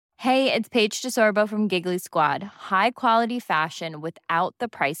Hey, it's Paige DeSorbo from Giggly Squad. High quality fashion without the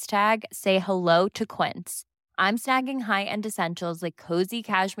price tag. Say hello to Quince. I'm snagging high-end essentials like cozy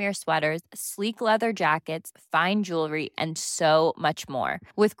cashmere sweaters, sleek leather jackets, fine jewelry, and so much more.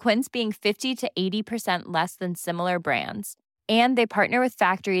 With Quince being 50 to 80% less than similar brands. And they partner with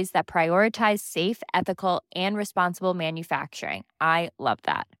factories that prioritize safe, ethical, and responsible manufacturing. I love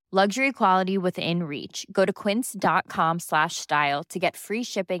that. Luxury quality within reach. Go to quince.com/style to get free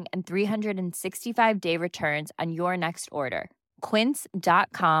shipping and 365-day returns on your next order.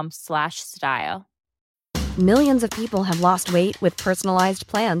 Quince.com/style. Millions of people have lost weight with personalized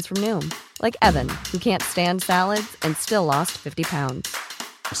plans from Noom. Like Evan, who can't stand salads and still lost 50 pounds.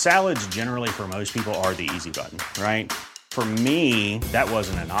 Salads generally for most people are the easy button, right? For me, that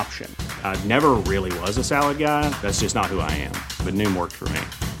wasn't an option. I never really was a salad guy. That's just not who I am. But Noom worked for me.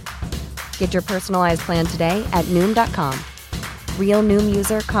 Get your personalized plan today at Noom.com. Real Noom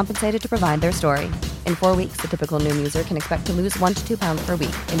user compensated to provide their story. In 4 weeks, the typical Noom user can expect to lose 1 to 2 pounds per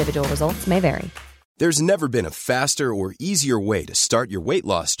week. Individual results may vary. There's never been a faster or easier way to start your weight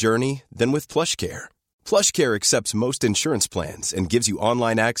loss journey than with PlushCare. PlushCare accepts most insurance plans and gives you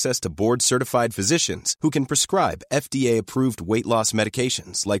online access to board-certified physicians who can prescribe FDA-approved weight loss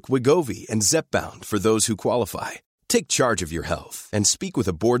medications like Wegovy and Zepbound for those who qualify. Take charge of your health and speak with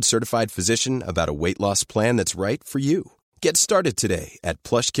a board-certified physician about a weight loss plan that's right for you. Get started today at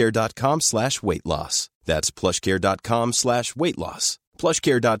plushcare.com/weight loss. That's plushcare.com/weight loss.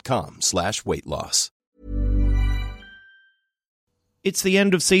 plushcare.com/weight loss. It's the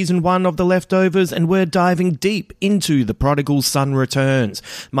end of Season 1 of The Leftovers, and we're diving deep into The Prodigal Son Returns.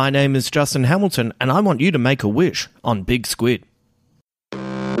 My name is Justin Hamilton, and I want you to make a wish on Big Squid.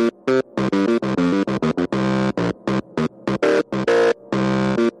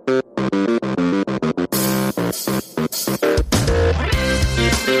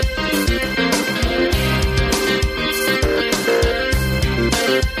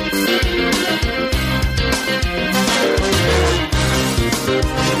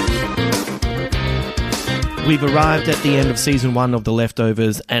 We've arrived at the end of Season 1 of The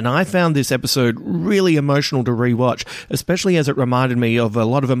Leftovers, and I found this episode really emotional to rewatch, especially as it reminded me of a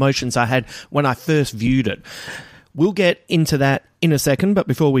lot of emotions I had when I first viewed it. We'll get into that in a second, but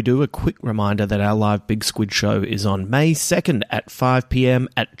before we do, a quick reminder that our live Big Squid show is on May 2nd at 5 p.m.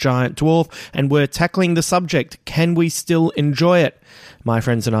 at Giant Dwarf, and we're tackling the subject, can we still enjoy it? My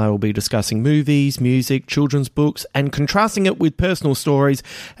friends and I will be discussing movies, music, children's books, and contrasting it with personal stories,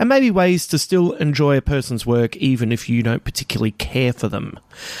 and maybe ways to still enjoy a person's work even if you don't particularly care for them.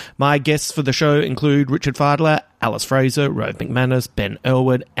 My guests for the show include Richard Fidler, Alice Fraser, Rove McManus, Ben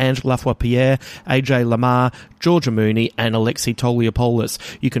Elwood, Angela Pierre, AJ Lamar, Georgia Mooney, and Alexei Toliopoulos.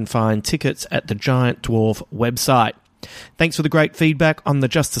 You can find tickets at the Giant Dwarf website. Thanks for the great feedback on the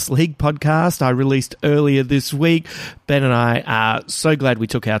Justice League podcast I released earlier this week. Ben and I are so glad we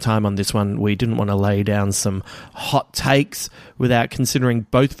took our time on this one. We didn't want to lay down some hot takes without considering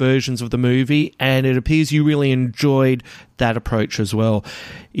both versions of the movie, and it appears you really enjoyed that approach as well.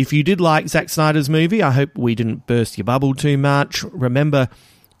 If you did like Zack Snyder's movie, I hope we didn't burst your bubble too much. Remember,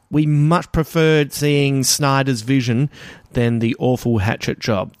 we much preferred seeing Snyder's vision than the awful hatchet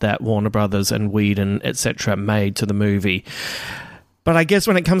job that Warner Brothers and Whedon, etc. made to the movie. But I guess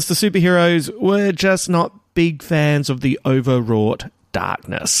when it comes to superheroes, we're just not big fans of the overwrought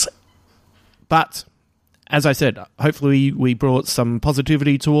darkness. But, as I said, hopefully we brought some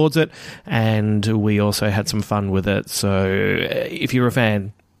positivity towards it, and we also had some fun with it. So if you're a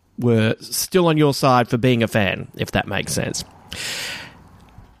fan, we're still on your side for being a fan, if that makes sense.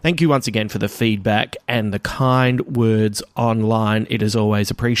 Thank you once again for the feedback and the kind words online. It is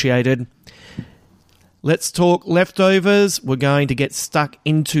always appreciated. Let's talk leftovers. We're going to get stuck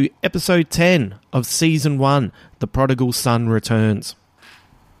into episode 10 of Season 1, The Prodigal Son Returns.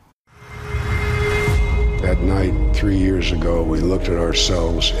 That night, 3 years ago, we looked at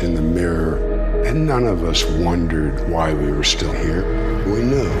ourselves in the mirror, and none of us wondered why we were still here. We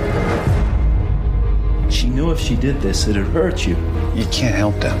knew. She knew if she did this, it'd hurt you. You can't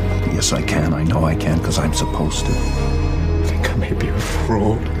help them. Yes, I can. I know I can, because I'm supposed to. I think I may be a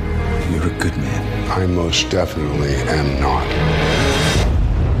fraud. You're a good man. I most definitely am not.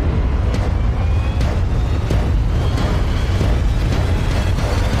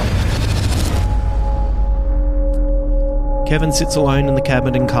 Kevin sits alone in the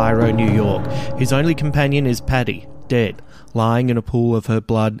cabin in Cairo, New York. His only companion is Paddy, dead, lying in a pool of her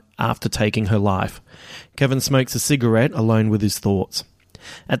blood after taking her life. Kevin smokes a cigarette alone with his thoughts.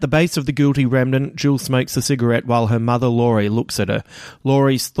 At the base of the guilty remnant, Jill smokes a cigarette while her mother Laurie looks at her.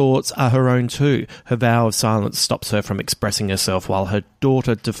 Laurie's thoughts are her own too. Her vow of silence stops her from expressing herself while her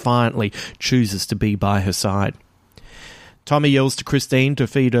daughter defiantly chooses to be by her side. Tommy yells to Christine to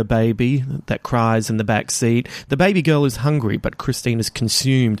feed her baby that cries in the back seat. The baby girl is hungry, but Christine is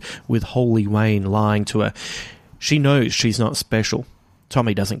consumed with Holy Wayne lying to her. She knows she's not special.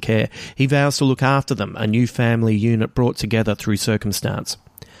 Tommy doesn't care. He vows to look after them, a new family unit brought together through circumstance.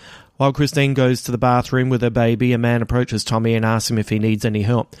 While Christine goes to the bathroom with her baby, a man approaches Tommy and asks him if he needs any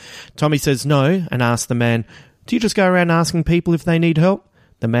help. Tommy says no and asks the man, "Do you just go around asking people if they need help?"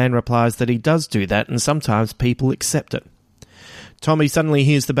 The man replies that he does do that and sometimes people accept it. Tommy suddenly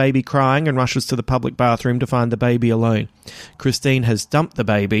hears the baby crying and rushes to the public bathroom to find the baby alone. Christine has dumped the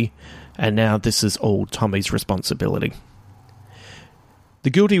baby, and now this is all Tommy's responsibility.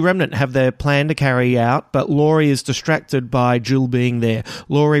 The guilty remnant have their plan to carry out, but Laurie is distracted by Jill being there.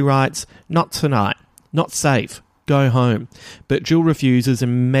 Laurie writes, "Not tonight. Not safe. Go home." But Jill refuses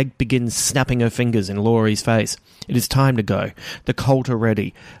and Meg begins snapping her fingers in Laurie's face. It is time to go. The cult are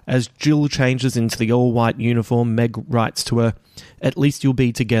ready. As Jill changes into the all-white uniform, Meg writes to her, "At least you'll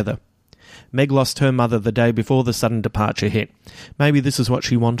be together." Meg lost her mother the day before the sudden departure hit. Maybe this is what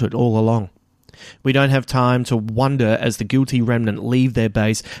she wanted all along. We don't have time to wonder as the guilty remnant leave their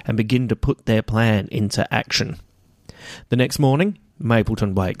base and begin to put their plan into action. The next morning,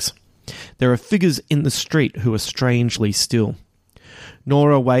 Mapleton wakes. There are figures in the street who are strangely still.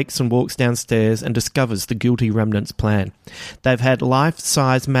 Nora wakes and walks downstairs and discovers the guilty remnant's plan. They've had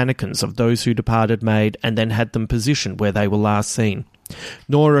life-size mannequins of those who departed made and then had them positioned where they were last seen.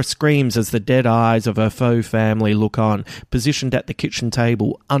 Nora screams as the dead eyes of her faux family look on, positioned at the kitchen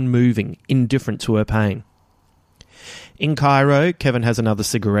table, unmoving, indifferent to her pain. In Cairo, Kevin has another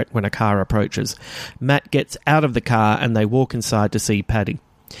cigarette when a car approaches. Matt gets out of the car and they walk inside to see Paddy.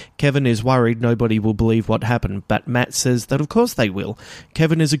 Kevin is worried nobody will believe what happened, but Matt says that of course they will.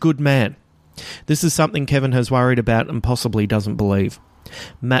 Kevin is a good man. This is something Kevin has worried about and possibly doesn't believe.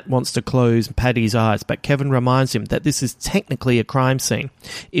 Matt wants to close Paddy's eyes, but Kevin reminds him that this is technically a crime scene.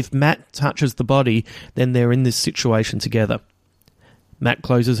 If Matt touches the body, then they're in this situation together. Matt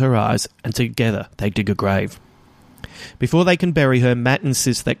closes her eyes, and together they dig a grave. Before they can bury her, Matt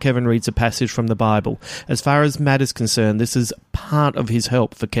insists that Kevin reads a passage from the Bible. As far as Matt is concerned, this is part of his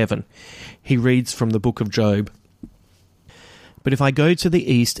help for Kevin. He reads from the book of Job. "But if I go to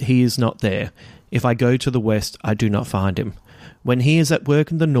the east, he is not there. If I go to the west, I do not find him. When he is at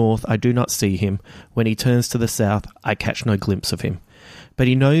work in the north, I do not see him. When he turns to the south, I catch no glimpse of him. But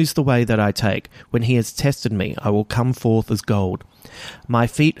he knows the way that I take. When he has tested me, I will come forth as gold. My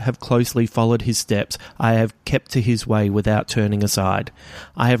feet have closely followed his steps. I have kept to his way without turning aside.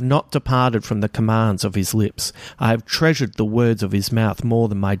 I have not departed from the commands of his lips. I have treasured the words of his mouth more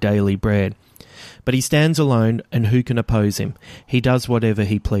than my daily bread. But he stands alone, and who can oppose him? He does whatever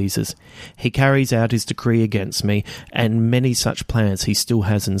he pleases. He carries out his decree against me, and many such plans he still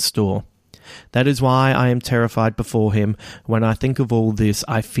has in store. That is why I am terrified before him. When I think of all this,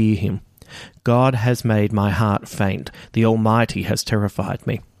 I fear him. God has made my heart faint. The Almighty has terrified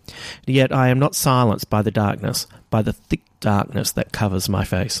me. Yet I am not silenced by the darkness, by the thick darkness that covers my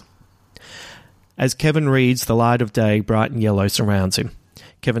face." As Kevin reads, the light of day, bright and yellow, surrounds him.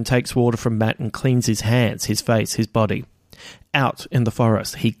 Kevin takes water from Matt and cleans his hands, his face, his body. Out in the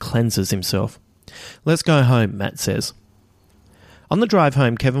forest, he cleanses himself. "Let's go home," Matt says. On the drive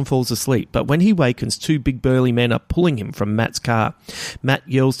home, Kevin falls asleep, but when he wakens, two big burly men are pulling him from Matt's car. Matt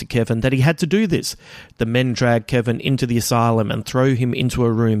yells to Kevin that he had to do this. The men drag Kevin into the asylum and throw him into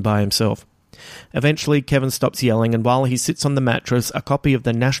a room by himself. Eventually, Kevin stops yelling, and while he sits on the mattress, a copy of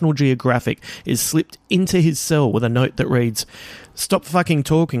the National Geographic is slipped into his cell with a note that reads, "Stop fucking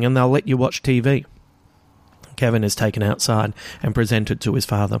talking and they'll let you watch TV." Kevin is taken outside and presented to his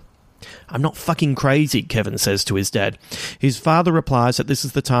father. "I'm not fucking crazy," Kevin says to his dad. His father replies that this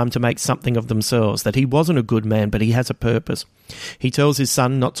is the time to make something of themselves, that he wasn't a good man, but he has a purpose. He tells his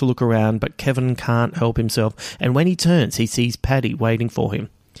son not to look around, but Kevin can't help himself, and when he turns, he sees Paddy waiting for him.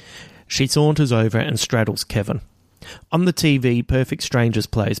 She saunters over and straddles Kevin. On the TV, Perfect Strangers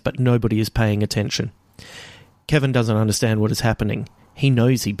plays, but nobody is paying attention. Kevin doesn't understand what is happening. He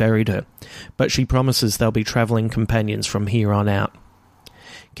knows he buried her, but she promises they'll be travelling companions from here on out.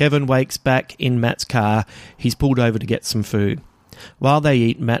 Kevin wakes back in Matt's car. He's pulled over to get some food. While they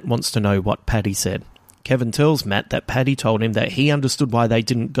eat, Matt wants to know what Paddy said. Kevin tells Matt that Paddy told him that he understood why they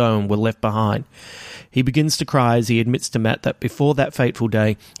didn't go and were left behind. He begins to cry as he admits to Matt that before that fateful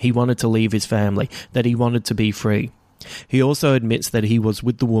day, he wanted to leave his family, that he wanted to be free. He also admits that he was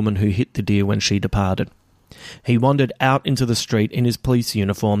with the woman who hit the deer when she departed. He wandered out into the street in his police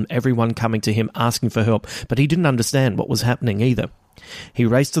uniform, everyone coming to him asking for help, but he didn't understand what was happening either. He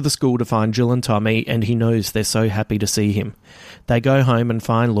raced to the school to find Jill and Tommy, and he knows they're so happy to see him. They go home and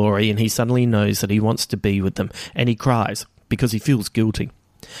find Laurie, and he suddenly knows that he wants to be with them, and he cries because he feels guilty.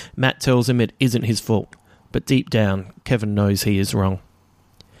 Matt tells him it isn't his fault, but deep down, Kevin knows he is wrong.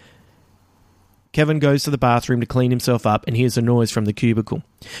 Kevin goes to the bathroom to clean himself up and hears a noise from the cubicle.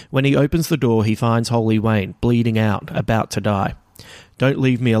 When he opens the door, he finds Holy Wayne, bleeding out, about to die. "Don't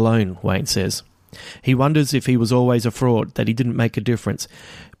leave me alone," Wayne says. He wonders if he was always a fraud, that he didn't make a difference,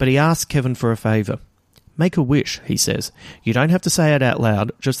 but he asks Kevin for a favour. "Make a wish," he says. "You don't have to say it out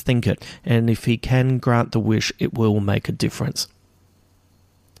loud, just think it, and if he can grant the wish, it will make a difference."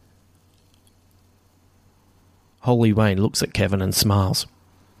 Holy Wayne looks at Kevin and smiles.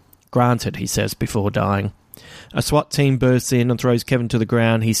 "Granted," he says before dying. A SWAT team bursts in and throws Kevin to the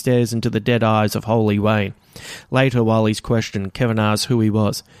ground. He stares into the dead eyes of Holy Wayne. Later, while he's questioned, Kevin asks who he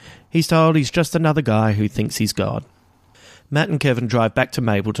was. He's told he's just another guy who thinks he's God. Matt and Kevin drive back to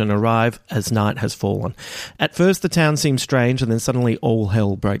Mapleton, arrive as night has fallen. At first the town seems strange, and then suddenly all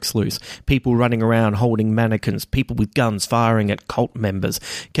hell breaks loose. People running around holding mannequins, people with guns firing at cult members.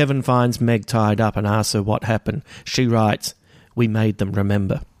 Kevin finds Meg tied up and asks her what happened. She writes, "We made them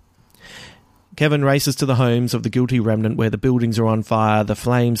remember." Kevin races to the homes of the guilty remnant where the buildings are on fire, the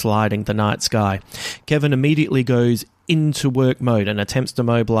flames lighting the night sky. Kevin immediately goes into work mode and attempts to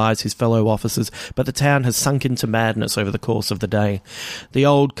mobilise his fellow officers, but the town has sunk into madness over the course of the day. The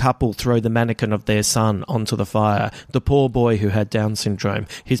old couple throw the mannequin of their son onto the fire, the poor boy who had Down syndrome,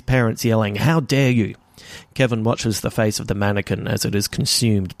 his parents yelling, "How dare you!" Kevin watches the face of the mannequin as it is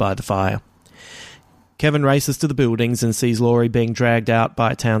consumed by the fire. Kevin races to the buildings and sees Laurie being dragged out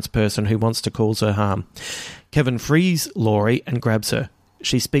by a townsperson who wants to cause her harm. Kevin frees Laurie and grabs her.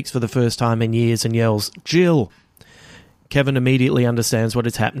 She speaks for the first time in years and yells, "Jill!" Kevin immediately understands what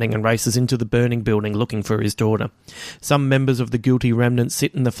is happening and races into the burning building looking for his daughter. Some members of the guilty remnant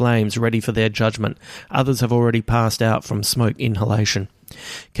sit in the flames ready for their judgment. Others have already passed out from smoke inhalation.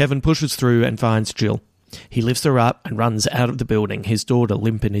 Kevin pushes through and finds Jill. He lifts her up and runs out of the building, his daughter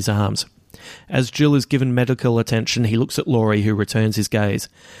limp in his arms. As Jill is given medical attention, he looks at Laurie, who returns his gaze.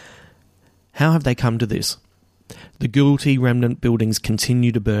 How have they come to this? The guilty remnant buildings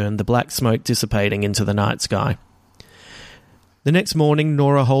continue to burn, the black smoke dissipating into the night sky. The next morning,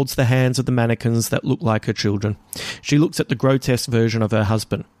 Nora holds the hands of the mannequins that look like her children. She looks at the grotesque version of her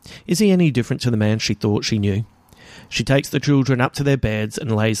husband. Is he any different to the man she thought she knew? She takes the children up to their beds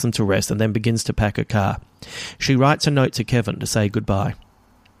and lays them to rest and then begins to pack her car. She writes a note to Kevin to say goodbye.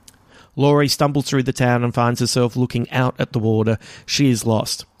 Laurie stumbles through the town and finds herself looking out at the water. She is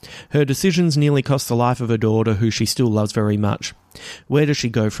lost. Her decisions nearly cost the life of her daughter, who she still loves very much. Where does she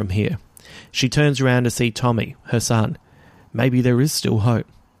go from here? She turns around to see Tommy, her son. Maybe there is still hope.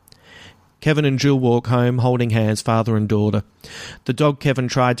 Kevin and Jill walk home, holding hands, father and daughter. The dog Kevin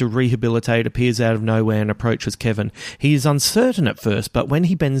tried to rehabilitate appears out of nowhere and approaches Kevin. He is uncertain at first, but when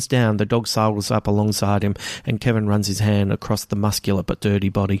he bends down, the dog sidles up alongside him, and Kevin runs his hand across the muscular but dirty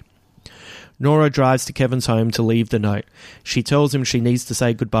body. Nora drives to Kevin's home to leave the note. She tells him she needs to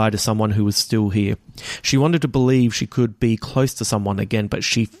say goodbye to someone who is still here. She wanted to believe she could be close to someone again, but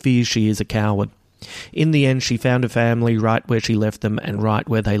she fears she is a coward. In the end, she found her family right where she left them and right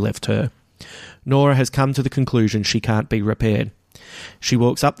where they left her. Nora has come to the conclusion she can't be repaired. She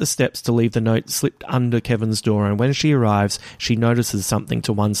walks up the steps to leave the note slipped under Kevin's door, and when she arrives, she notices something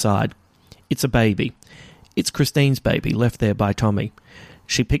to one side. It's a baby. It's Christine's baby, left there by Tommy.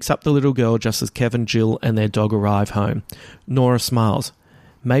 She picks up the little girl just as Kevin, Jill and their dog arrive home. Nora smiles.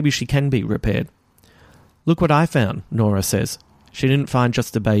 Maybe she can be repaired. "Look what I found," Nora says. She didn't find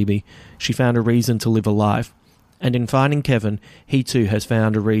just a baby. She found a reason to live a life. And in finding Kevin, he too has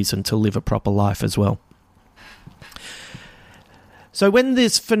found a reason to live a proper life as well. So when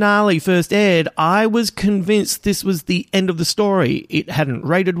this finale first aired, I was convinced this was the end of the story. It hadn't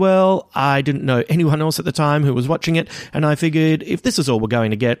rated well. I didn't know anyone else at the time who was watching it, and I figured if this is all we're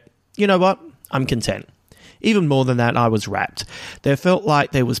going to get, you know what? I'm content. Even more than that, I was rapt. There felt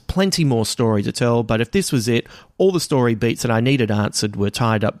like there was plenty more story to tell, but if this was it, all the story beats that I needed answered were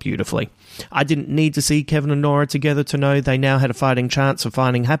tied up beautifully. I didn't need to see Kevin and Nora together to know they now had a fighting chance of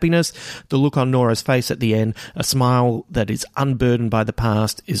finding happiness. The look on Nora's face at the end, a smile that is unburdened by the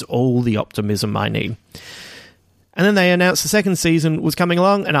past, is all the optimism I need. And then they announced the second season was coming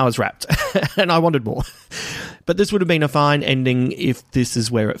along, and I was rapt. And I wanted more. But this would have been a fine ending if this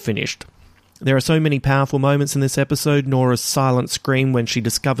is where it finished. There are so many powerful moments in this episode. Nora's silent scream when she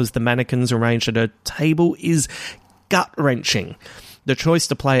discovers the mannequins arranged at her table is gut-wrenching. The choice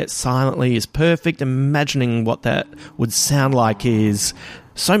to play it silently is perfect. Imagining what that would sound like is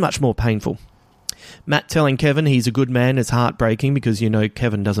so much more painful. Matt telling Kevin he's a good man is heartbreaking because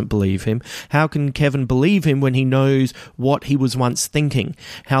Kevin doesn't believe him. How can Kevin believe him when he knows what he was once thinking?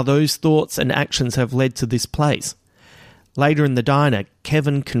 How those thoughts and actions have led to this place? Later in the diner,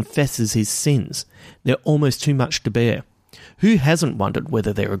 Kevin confesses his sins. They're almost too much to bear. Who hasn't wondered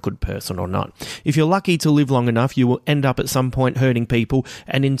whether they're a good person or not? If you're lucky to live long enough, you will end up at some point hurting people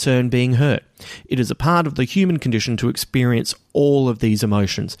and in turn being hurt. It is a part of the human condition to experience all of these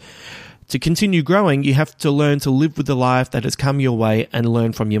emotions. To continue growing, you have to learn to live with the life that has come your way and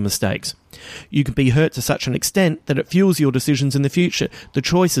learn from your mistakes. You can be hurt to such an extent that it fuels your decisions in the future, the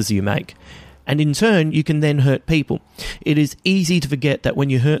choices you make. And in turn, you can then hurt people. It is easy to forget that when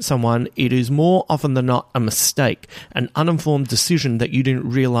you hurt someone, it is more often than not a mistake, an uninformed decision that you didn't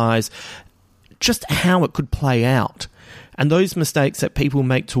realise just how it could play out. And those mistakes that people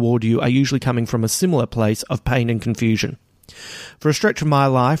make toward you are usually coming from a similar place of pain and confusion. For a stretch of my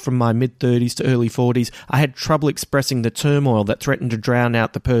life, from my mid-30s to early 40s, I had trouble expressing the turmoil that threatened to drown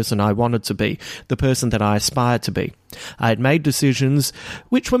out the person I wanted to be, the person that I aspired to be. I had made decisions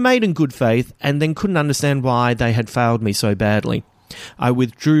which were made in good faith and then couldn't understand why they had failed me so badly. I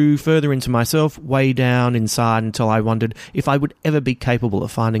withdrew further into myself, way down inside, until I wondered if I would ever be capable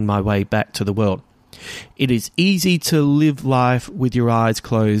of finding my way back to the world. It is easy to live life with your eyes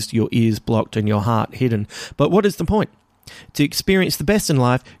closed, your ears blocked, and your heart hidden. But what is the point? To experience the best in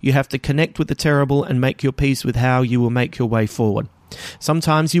life, you have to connect with the terrible and make your peace with how you will make your way forward.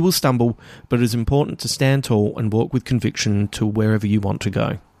 Sometimes you will stumble, but it is important to stand tall and walk with conviction to wherever you want to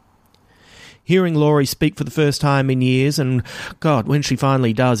go. Hearing Laurie speak for the first time in years, and God, when she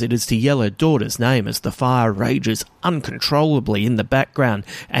finally does, it is to yell her daughter's name as the fire rages uncontrollably in the background,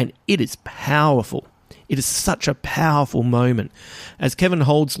 and it is powerful. It is such a powerful moment. As Kevin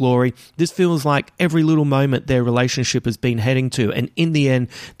holds Laurie, this feels like every little moment their relationship has been heading to, and in the end,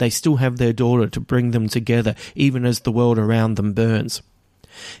 they still have their daughter to bring them together, even as the world around them burns.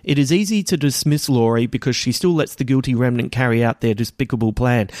 It is easy to dismiss Laurie because she still lets the guilty remnant carry out their despicable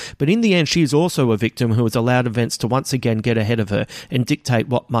plan, but in the end she is also a victim who has allowed events to once again get ahead of her and dictate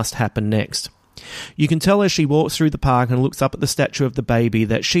what must happen next. You can tell as she walks through the park and looks up at the statue of the baby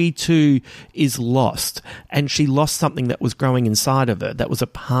that she too is lost, and she lost something that was growing inside of her, that was a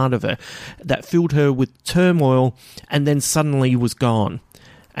part of her, that filled her with turmoil and then suddenly was gone.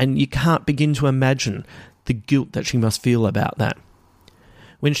 And you can't begin to imagine the guilt that she must feel about that.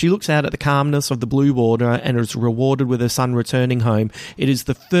 When she looks out at the calmness of the blue water and is rewarded with her son returning home, it is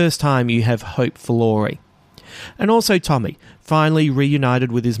the first time you have hope for Laurie. And also Tommy, finally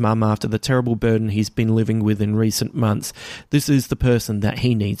reunited with his mum after the terrible burden he's been living with in recent months. This is the person that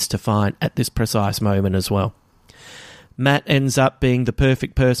he needs to find at this precise moment as well. Matt ends up being the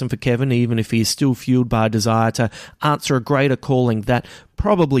perfect person for Kevin, even if he is still fueled by a desire to answer a greater calling that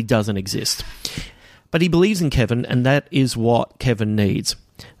probably doesn't exist. But he believes in Kevin, and that is what Kevin needs.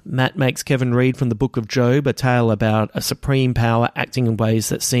 Matt makes Kevin read from the book of Job, a tale about a supreme power acting in ways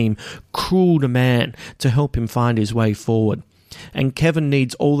that seem cruel to man to help him find his way forward. And Kevin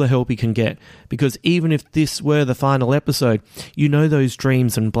needs all the help he can get, because even if this were the final episode, those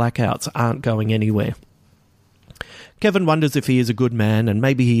dreams and blackouts aren't going anywhere. Kevin wonders if he is a good man, and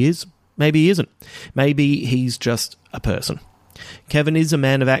maybe he is, maybe he isn't. Maybe he's just a person. Kevin is a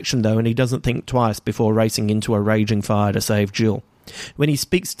man of action though, and he doesn't think twice before racing into a raging fire to save Jill. When he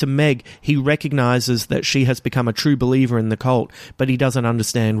speaks to Meg, he recognises that she has become a true believer in the cult, but he doesn't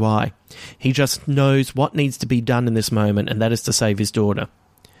understand why. He just knows what needs to be done in this moment, and that is to save his daughter.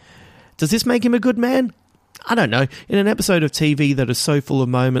 Does this make him a good man? I don't know. In an episode of TV that is so full of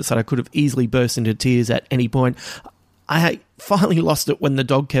moments that I could have easily burst into tears at any point, I finally lost it when the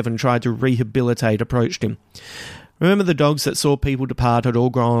dog Kevin tried to rehabilitate approached him. Remember the dogs that saw people depart had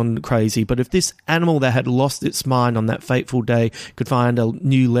all gone crazy, but if this animal that had lost its mind on that fateful day could find a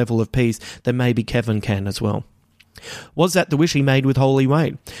new level of peace, then maybe Kevin can as well. Was that the wish he made with Holy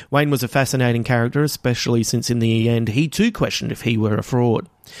Wayne? Wayne was a fascinating character, especially since in the end he too questioned if he were a fraud.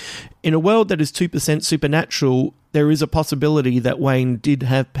 In a world that is 2% supernatural, there is a possibility that Wayne did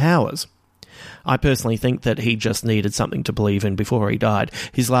have powers. I personally think that he just needed something to believe in before he died,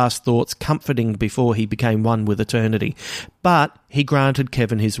 his last thoughts comforting before he became one with eternity. But he granted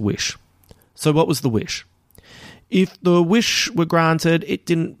Kevin his wish. So what was the wish? If the wish were granted, it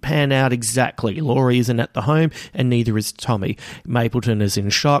didn't pan out exactly. Laurie isn't at the home, and neither is Tommy. Mapleton is in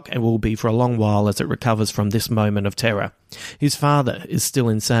shock and will be for a long while as it recovers from this moment of terror. His father is still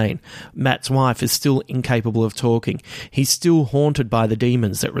insane. Matt's wife is still incapable of talking. He's still haunted by the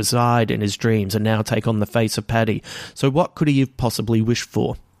demons that reside in his dreams and now take on the face of Paddy. So what could he have possibly wished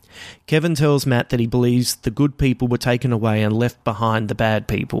for? Kevin tells Matt that he believes the good people were taken away and left behind the bad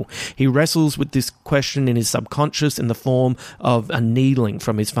people. He wrestles with this question in his subconscious in the form of a needling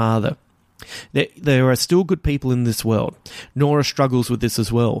from his father. There are still good people in this world. Nora struggles with this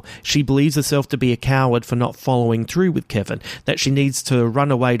as well. She believes herself to be a coward for not following through with Kevin, that she needs to run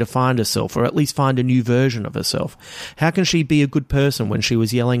away to find herself, or at least find a new version of herself. How can she be a good person when she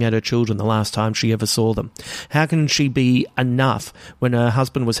was yelling at her children the last time she ever saw them? How can she be enough when her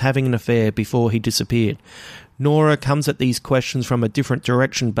husband was having an affair before he disappeared? Nora comes at these questions from a different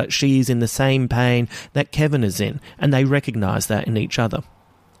direction, but she is in the same pain that Kevin is in, and they recognise that in each other.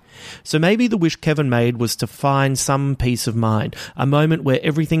 So maybe the wish Kevin made was to find some peace of mind, a moment where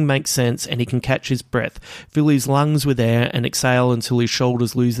everything makes sense and he can catch his breath, fill his lungs with air and exhale until his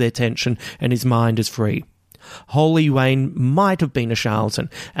shoulders lose their tension and his mind is free. Holy Wayne might have been a charlatan,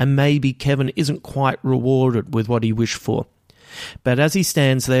 and maybe Kevin isn't quite rewarded with what he wished for. But as he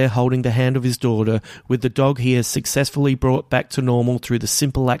stands there holding the hand of his daughter, with the dog he has successfully brought back to normal through the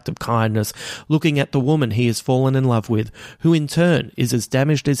simple act of kindness, looking at the woman he has fallen in love with, who in turn is as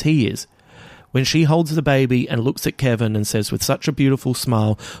damaged as he is, when she holds the baby and looks at Kevin and says with such a beautiful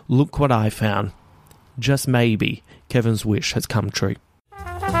smile, "Look what I found," just maybe Kevin's wish has come true.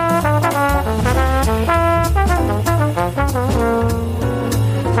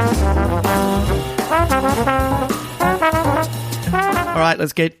 All right,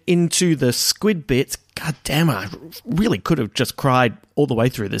 let's get into the squid bits. God damn, I really could have just cried all the way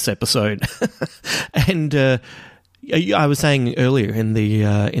through this episode. And I was saying earlier in the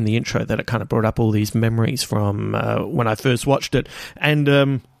intro that it kind of brought up all these memories from when I first watched it. And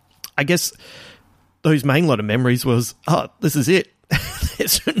I guess those main lot of memories was, oh, this is it.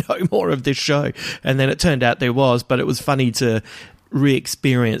 There's no more of this show. And then it turned out there was, but it was funny to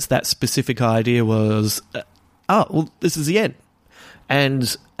re-experience that specific idea was, oh, well, this is the end.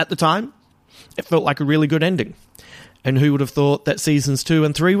 And at the time, it felt like a really good ending. And who would have thought that seasons 2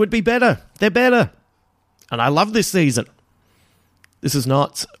 and 3 would be better? They're better. And I love this season. This is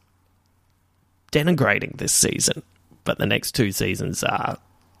not denigrating this season, but the next 2 seasons are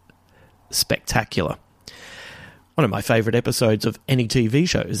spectacular. One of my favourite episodes of any TV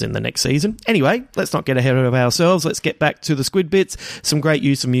show is in the next season. Anyway, let's not get ahead of ourselves. Let's get back to the squid bits. Some great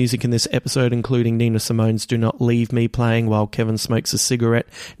use of music in this episode, including Nina Simone's Do Not Leave Me playing while Kevin smokes a cigarette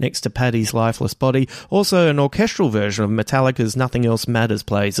next to Paddy's lifeless body. Also, an orchestral version of Metallica's Nothing Else Matters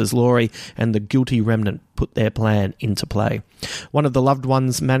plays as Laurie and the guilty remnant put their plan into play. One of the loved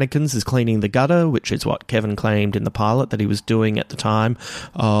ones' mannequins is cleaning the gutter, which is what Kevin claimed in the pilot that he was doing at the time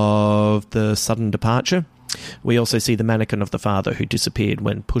of the sudden departure. We also see the mannequin of the father who disappeared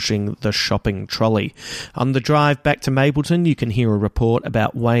when pushing the shopping trolley. On the drive back to Mapleton, you can hear a report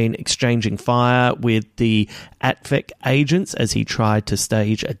about Wayne exchanging fire with the ATFEC agents as he tried to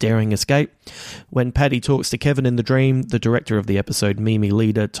stage a daring escape. When Paddy talks to Kevin in the dream, the director of the episode, Mimi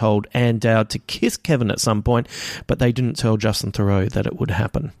Leder, told Ann Dowd to kiss Kevin at some point, but they didn't tell Justin Theroux that it would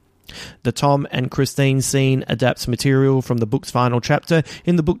happen. The Tom and Christine scene adapts material from the book's final chapter.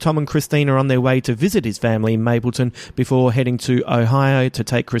 In the book, Tom and Christine are on their way to visit his family in Mapleton before heading to Ohio to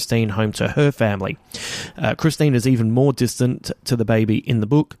take Christine home to her family. Christine is even more distant to the baby in the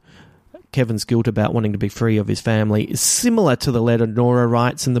book. Kevin's guilt about wanting to be free of his family is similar to the letter Nora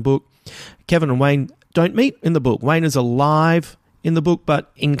writes in the book. Kevin and Wayne don't meet in the book. Wayne is alive in the book,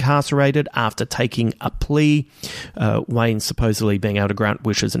 but incarcerated after taking a plea. Wayne supposedly being able to grant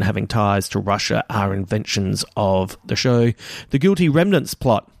wishes and having ties to Russia are inventions of the show. The Guilty Remnants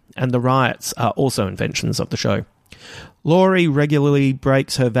plot and the riots are also inventions of the show. Laurie regularly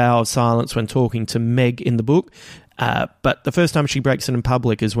breaks her vow of silence when talking to Meg in the book, but the first time she breaks it in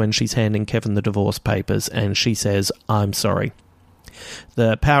public is when she's handing Kevin the divorce papers and she says, "I'm sorry."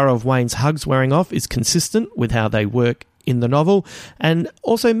 The power of Wayne's hugs wearing off is consistent with how they work in the novel, and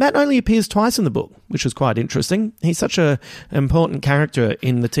also Matt only appears twice in the book, which is quite interesting. He's such an important character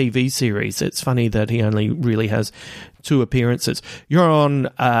in the TV series. It's funny that he only really has 2 appearances. You're on,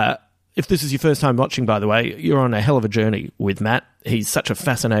 if this is your first time watching, by the way, you're on a hell of a journey with Matt. He's such a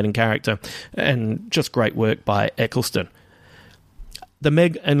fascinating character, and just great work by Eccleston. The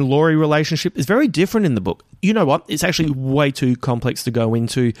Meg and Laurie relationship is very different in the book. You know what? It's actually way too complex to go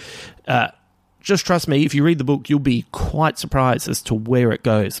into. Just trust me, if you read the book, you'll be quite surprised as to where it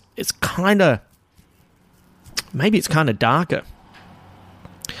goes. It's kind of maybe it's kind of darker.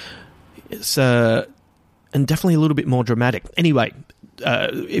 It's and definitely a little bit more dramatic. Anyway,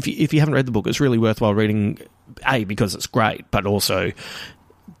 if you haven't read the book, it's really worthwhile reading, A, because it's great, but also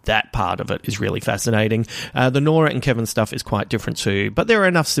that part of it is really fascinating. The Nora and Kevin stuff is quite different too, but there are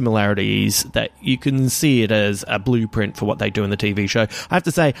enough similarities that you can see it as a blueprint for what they do in the TV show. I have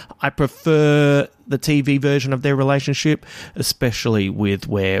to say, I prefer the TV version of their relationship, especially with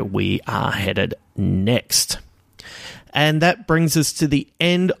where we are headed next. And that brings us to the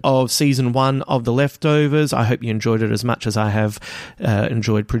end of Season 1 of The Leftovers. I hope you enjoyed it as much as I have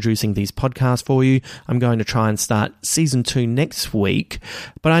enjoyed producing these podcasts for you. I'm going to try and start Season 2 next week.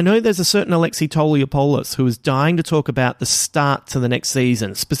 But I know there's a certain Alexi Toliopoulos who is dying to talk about the start to the next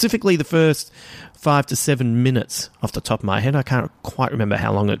season, specifically the first 5 to 7 minutes off the top of my head. I can't quite remember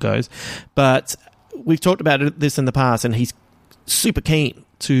how long it goes. But we've talked about this in the past, and he's super keen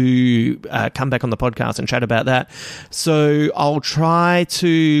to come back on the podcast and chat about that. So I'll try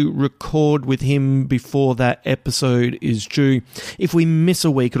to record with him before that episode is due. If we miss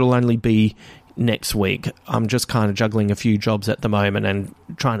a week, it'll only be next week. I'm just kind of juggling a few jobs at the moment and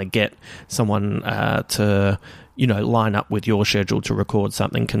trying to get someone to, line up with your schedule to record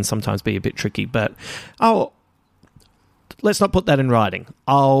something can sometimes be a bit tricky. But let's not put that in writing.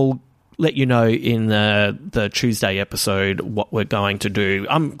 I'll let you know in the Tuesday episode what we're going to do.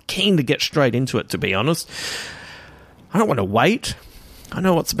 I'm keen to get straight into it, to be honest. I don't want to wait. I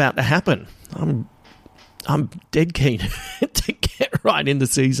know what's about to happen. I'm dead keen to get right into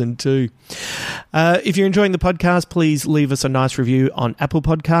Season 2. If you're enjoying the podcast, please leave us a nice review on Apple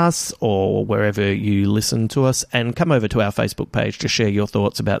Podcasts or wherever you listen to us, and come over to our Facebook page to share your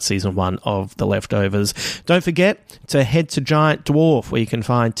thoughts about Season 1 of The Leftovers. Don't forget to head to Giant Dwarf, where you can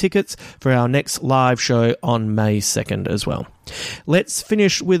find tickets for our next live show on May 2nd as well. Let's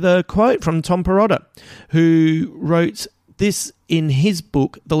finish with a quote from Tom Perrotta, who wrote this in his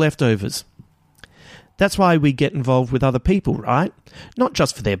book, The Leftovers. That's why we get involved with other people, right? Not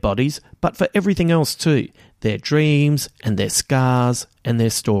just for their bodies, but for everything else too. Their dreams and their scars and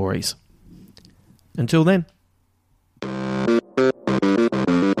their stories. Until then.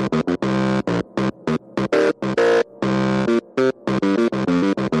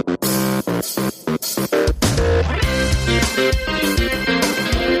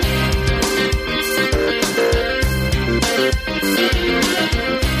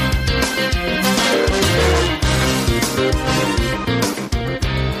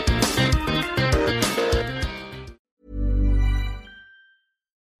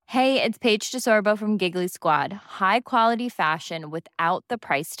 Hey, it's Paige DeSorbo from Giggly Squad. High quality fashion without the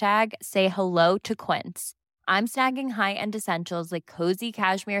price tag. Say hello to Quince. I'm snagging high-end essentials like cozy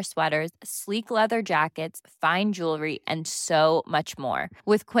cashmere sweaters, sleek leather jackets, fine jewelry, and so much more.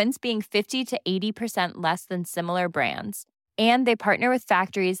 With Quince being 50 to 80% less than similar brands. And they partner with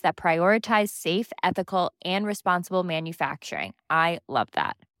factories that prioritize safe, ethical, and responsible manufacturing. I love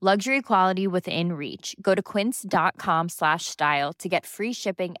that. Luxury quality within reach. Go to quince.com/style to get free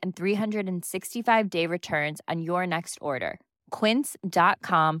shipping and 365-day returns on your next order.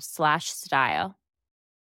 Quince.com/style.